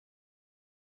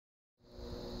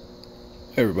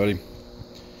Hey everybody.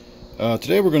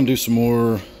 Today we're going to do some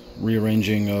more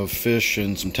rearranging of fish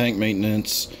and some tank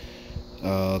maintenance. The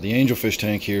angelfish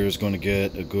tank here is going to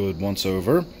get a good once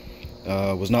over.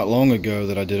 It was not long ago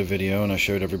that I did a video and I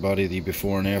showed everybody the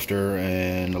before and after,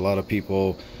 and a lot of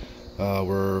people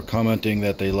were commenting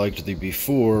that they liked the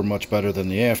before much better than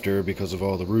the after because of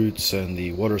all the roots and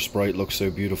the water sprite looks so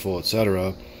beautiful,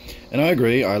 etc. And I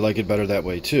agree, I like it better that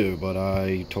way too, but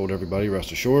I told everybody,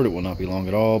 rest assured, it will not be long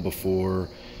at all before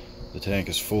the tank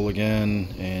is full again.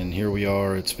 And here we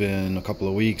are, it's been a couple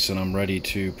of weeks and I'm ready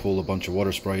to pull a bunch of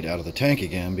water sprite out of the tank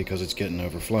again because it's getting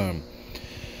overflown.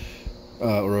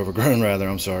 Or overgrown rather,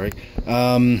 I'm sorry.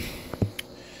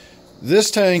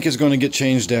 This tank is going to get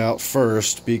changed out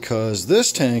first because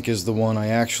this tank is the one I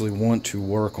actually want to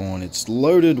work on. It's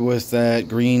loaded with that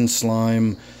green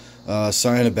slime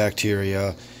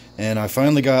cyanobacteria, and I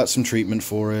finally got some treatment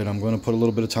for it. I'm going to put a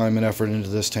little bit of time and effort into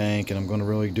this tank, and I'm going to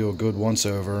really do a good once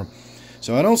over.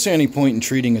 So I don't see any point in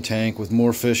treating a tank with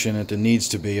more fish in it than needs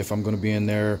to be if I'm going to be in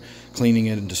there cleaning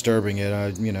it and disturbing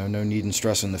it. No need in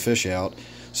stressing the fish out.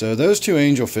 So those two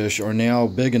angelfish are now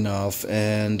big enough,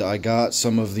 and I got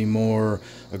some of the more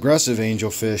aggressive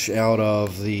angelfish out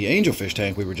of the angelfish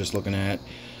tank we were just looking at.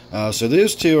 So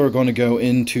those two are going to go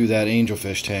into that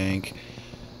angelfish tank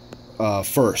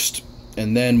first.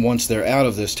 And then once they're out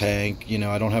of this tank,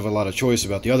 I don't have a lot of choice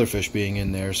about the other fish being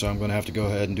in there, so I'm going to have to go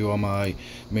ahead and do all my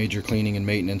major cleaning and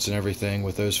maintenance and everything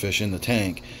with those fish in the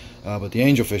tank. But the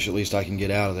angelfish, at least I can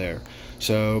get out of there.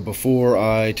 So before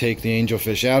I take the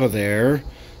angelfish out of there,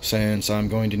 since I'm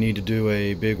going to need to do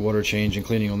a big water change and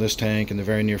cleaning on this tank in the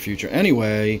very near future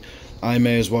anyway, I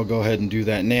may as well go ahead and do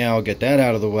that now, get that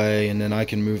out of the way, and then I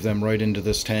can move them right into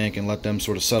this tank and let them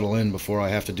sort of settle in before I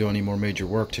have to do any more major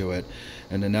work to it.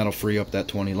 And then that'll free up that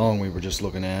 20 long we were just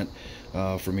looking at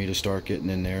for me to start getting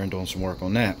in there and doing some work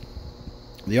on that.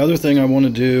 The other thing I want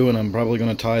to do, and I'm probably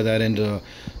going to tie that into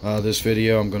this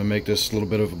video, I'm going to make this a little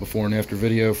bit of a before and after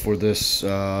video for this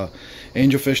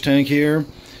angelfish tank here.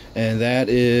 And that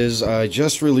is, I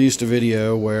just released a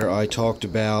video where I talked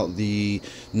about the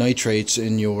nitrates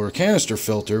in your canister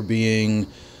filter being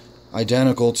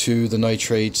identical to the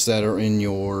nitrates that are in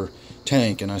your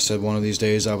tank. And I said one of these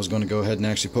days I was going to go ahead and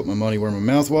actually put my money where my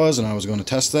mouth was, and I was going to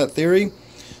test that theory.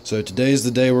 So today's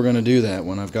the day we're going to do that.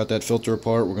 When I've got that filter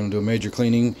apart, we're going to do a major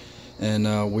cleaning,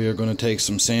 and we are going to take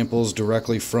some samples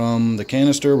directly from the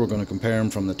canister. We're going to compare them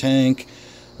from the tank.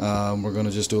 We're going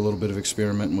to just do a little bit of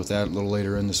experimenting with that a little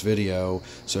later in this video.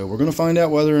 So we're going to find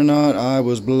out whether or not I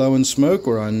was blowing smoke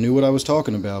or I knew what I was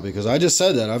talking about, because I just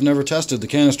said that. I've never tested the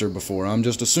canister before. I'm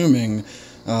just assuming,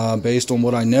 based on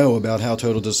what I know about how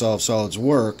total dissolved solids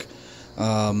work,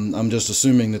 I'm just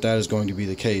assuming that that is going to be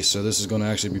the case. So this is going to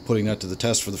actually be putting that to the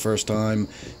test for the first time,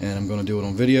 and I'm going to do it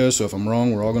on video. So if I'm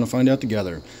wrong, we're all going to find out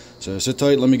together. So sit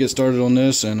tight, let me get started on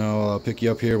this, and I'll pick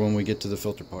you up here when we get to the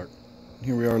filter part.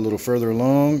 Here we are a little further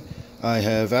along. I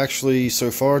have actually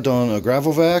so far done a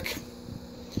gravel vac.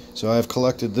 So I've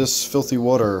collected this filthy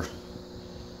water.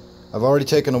 I've already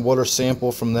taken a water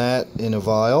sample from that in a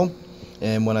vial,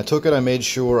 and when I took it I made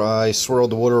sure I swirled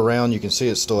the water around. You can see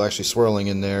it's still actually swirling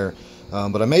in there,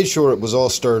 but I made sure it was all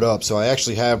stirred up, so I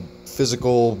actually have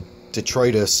physical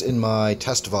detritus in my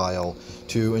test vial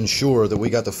to ensure that we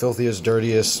got the filthiest,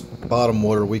 dirtiest bottom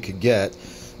water we could get.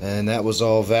 And that was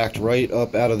all vacked right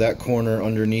up out of that corner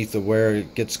underneath of where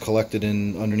it gets collected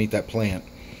in underneath that plant.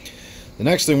 The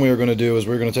next thing we were going to do is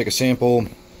we're going to take a sample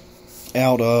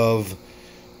out of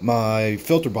my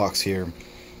filter box here.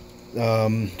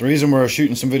 The reason we're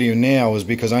shooting some video now is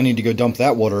because I need to go dump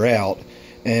that water out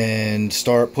and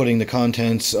start putting the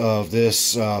contents of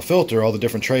this filter, all the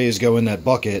different trays, go in that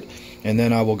bucket, and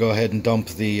then I will go ahead and dump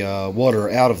the water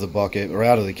out of the bucket, or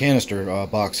out of the canister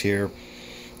box here.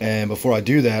 And before I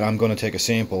do that, I'm going to take a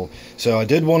sample. So I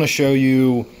did want to show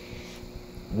you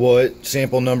what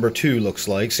sample number 2 looks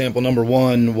like. Sample number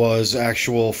 1 was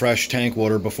actual fresh tank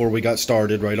water before we got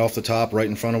started, right off the top, right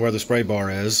in front of where the spray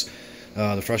bar is.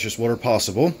 The freshest water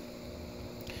possible.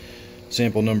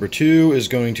 Sample number 2 is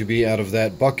going to be out of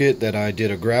that bucket that I did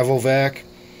a gravel vac.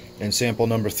 And sample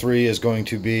number 3 is going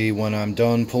to be when I'm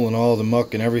done pulling all the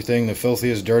muck and everything, the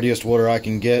filthiest, dirtiest water I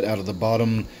can get out of the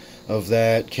bottom of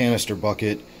that canister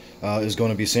bucket is going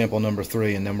to be sample number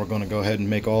 3, and then we're going to go ahead and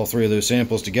make all 3 of those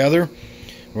samples together.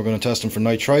 We're going to test them for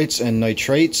nitrites and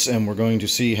nitrates, and we're going to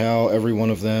see how every one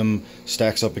of them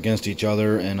stacks up against each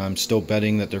other, and I'm still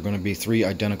betting that they're going to be 3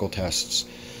 identical tests.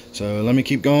 So let me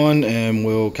keep going, and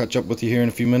we'll catch up with you here in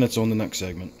a few minutes on the next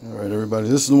segment. Alright everybody,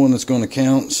 this is the one that's going to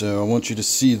count, so I want you to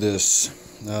see this.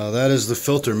 That is the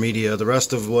filter media. The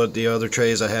rest of what the other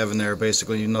trays I have in there are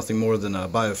basically nothing more than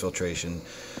Bio-Filtration.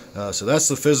 So that's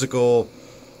the physical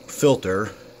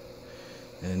filter,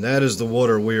 and that is the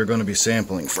water we are going to be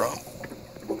sampling from.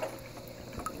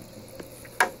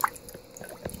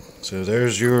 So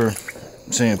there's your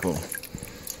sample.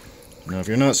 Now if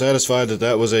you're not satisfied that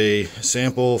that was a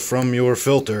sample from your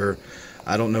filter,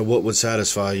 I don't know what would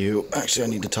satisfy you. Actually, I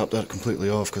need to top that completely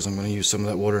off because I'm going to use some of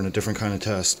that water in a different kind of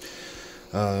test.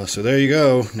 So there you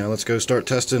go. Now let's go start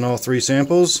testing all 3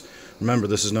 samples. Remember,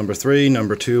 this is number 3.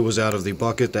 Number 2 was out of the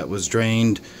bucket that was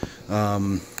drained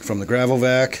from the gravel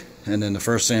vac, and then the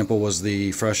first sample was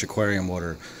the fresh aquarium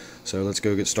water. So let's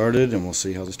go get started and we'll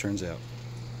see how this turns out.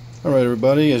 Alright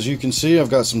everybody, as you can see,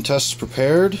 I've got some tests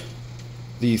prepared.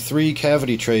 The 3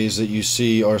 cavity trays that you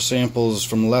see are samples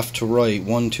from left to right,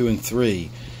 1, 2, and 3.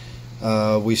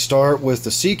 We start with the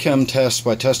C-Chem test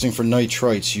by testing for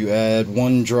nitrites. You add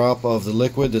 1 drop of the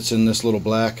liquid that's in this little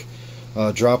black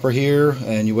dropper here,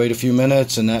 and you wait a few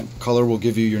minutes, and that color will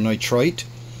give you your nitrite.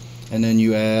 And then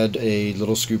you add a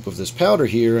little scoop of this powder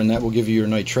here, and that will give you your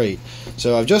nitrate.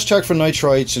 So I've just checked for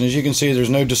nitrites, and as you can see, there's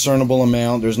no discernible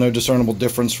amount, there's no discernible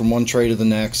difference from one tray to the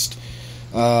next.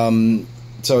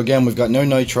 So again, we've got no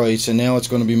nitrites, and now it's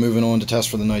going to be moving on to test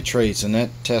for the nitrates, and that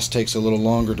test takes a little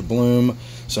longer to bloom,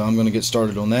 so I'm going to get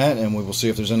started on that, and we will see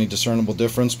if there's any discernible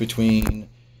difference between,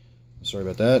 sorry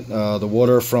about that, the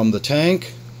water from the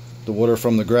tank, the water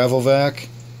from the gravel vac,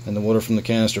 and the water from the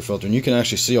canister filter. And you can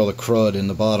actually see all the crud in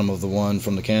the bottom of the one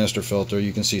from the canister filter.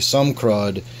 You can see some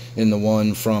crud in the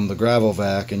one from the gravel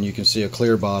vac, and you can see a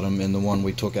clear bottom in the one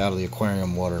we took out of the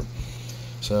aquarium water.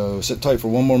 So sit tight for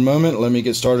one more moment, let me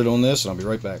get started on this, and I'll be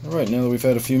right back. Alright, now that we've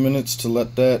had a few minutes to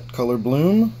let that color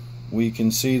bloom, we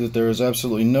can see that there is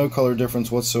absolutely no color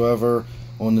difference whatsoever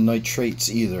on the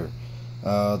nitrates either.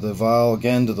 The vial,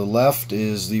 again, to the left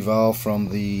is the vial from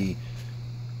the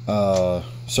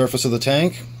surface of the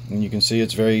tank, and you can see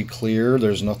it's very clear,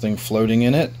 there's nothing floating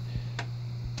in it.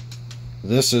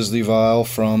 This is the vial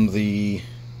from the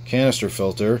canister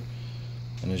filter,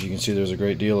 and as you can see, there's a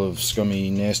great deal of scummy,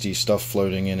 nasty stuff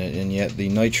floating in it, and yet the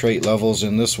nitrate levels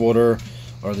in this water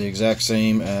are the exact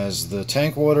same as the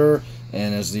tank water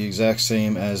and as the exact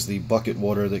same as the bucket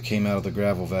water that came out of the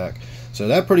gravel vac. So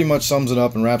that pretty much sums it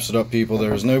up and wraps it up, people.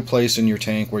 There is no place in your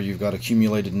tank where you've got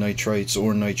accumulated nitrites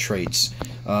or nitrates.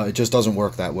 It just doesn't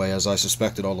work that way, as I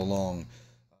suspected all along.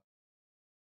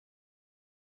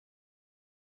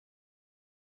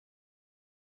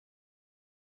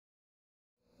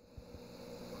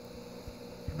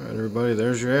 Alright everybody,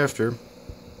 there's your after.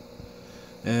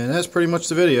 And that's pretty much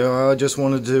the video. I just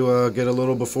wanted to get a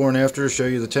little before and after to show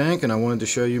you the tank, and I wanted to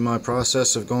show you my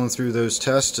process of going through those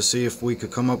tests to see if we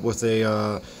could come up with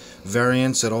a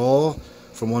variance at all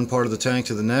from one part of the tank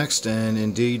to the next, and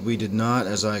indeed we did not,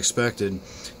 as I expected.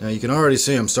 Now you can already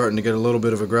see I'm starting to get a little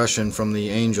bit of aggression from the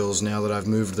angels now that I've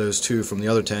moved those 2 from the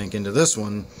other tank into this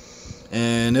one,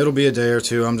 and it'll be a day or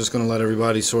 2. I'm just going to let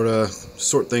everybody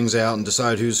sort things out and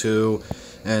decide who's who,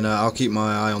 and I'll keep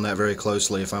my eye on that very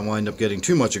closely. If I wind up getting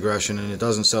too much aggression and it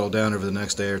doesn't settle down over the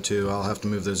next day or 2, I'll have to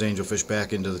move those angelfish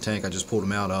back into the tank I just pulled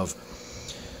them out of.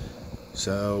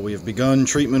 So we have begun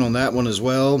treatment on that one as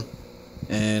well,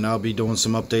 and I'll be doing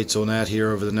some updates on that here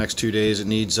over the next 2 days. It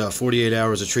needs 48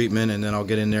 hours of treatment, and then I'll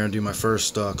get in there and do my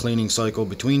first cleaning cycle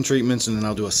between treatments, and then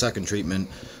I'll do a second treatment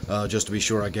just to be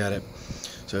sure I get it.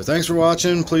 So thanks for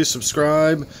watching. Please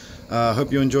subscribe.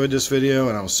 Hope you enjoyed this video,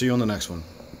 and I will see you on the next one.